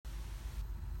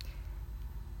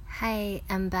Hi,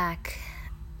 I'm back.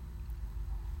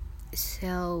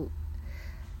 So,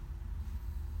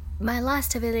 my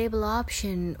last available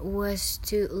option was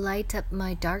to light up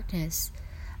my darkness.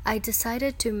 I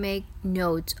decided to make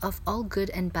notes of all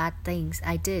good and bad things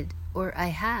I did or I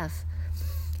have.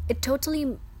 It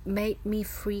totally made me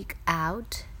freak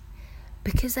out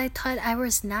because I thought I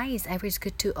was nice, I was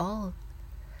good to all.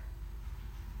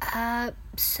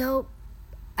 So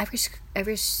I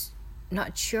was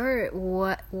not sure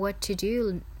what to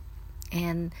do,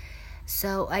 and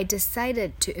so I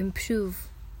decided to improve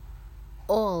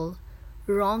all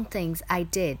wrong things I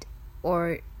did,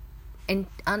 or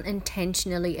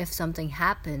unintentionally, if something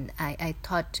happened, I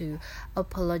thought to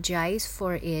apologize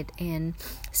for it and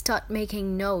start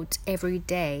making notes every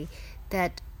day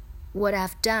that what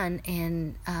I've done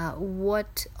and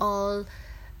what all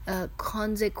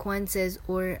consequences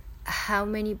or how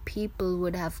many people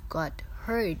would have got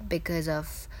hurt because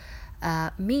of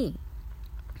me.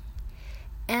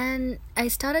 And I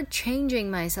started changing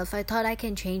myself. I thought I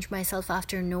can change myself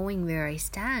after knowing where I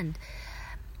stand.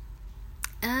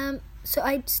 So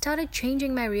I started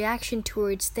changing my reaction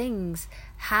towards things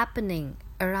happening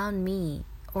around me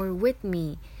or with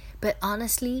me. But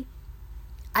honestly,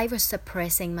 I was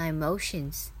suppressing my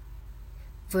emotions,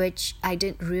 which I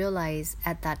didn't realize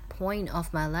at that point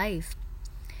of my life.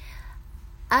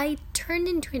 I turned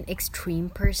into an extreme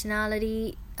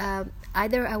personality.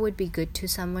 Either I would be good to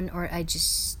someone or I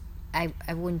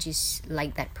wouldn't just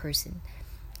like that person.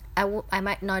 I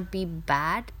might not be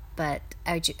bad, but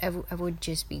I would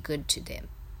just be good to them.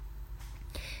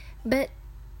 But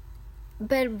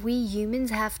we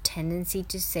humans have tendency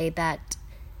to say that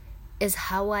is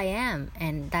how I am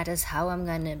and that is how I'm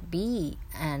gonna be,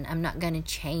 and I'm not gonna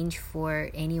change for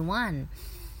anyone.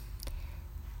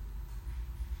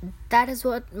 That is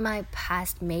what my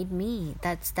past made me.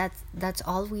 That's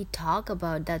all we talk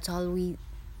about. That's all we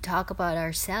talk about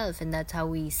ourselves, and that's how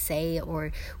we say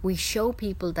or we show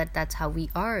people that that's how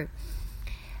we are.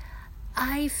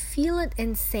 I feel it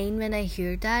insane when I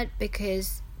hear that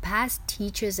because past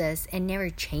teaches us and never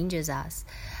changes us.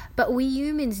 But we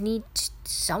humans need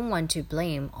someone to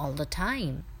blame all the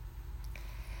time.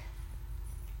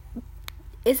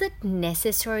 Is it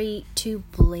necessary to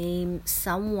blame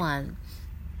someone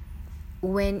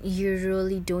when you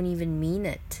really don't even mean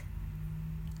it?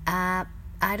 I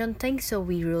don't think so.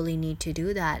 We really need to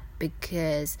do that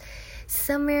because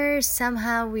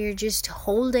somehow, we're just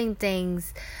holding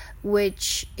things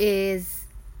which is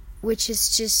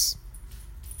just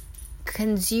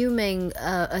consuming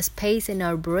a space in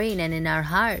our brain and in our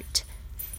heart.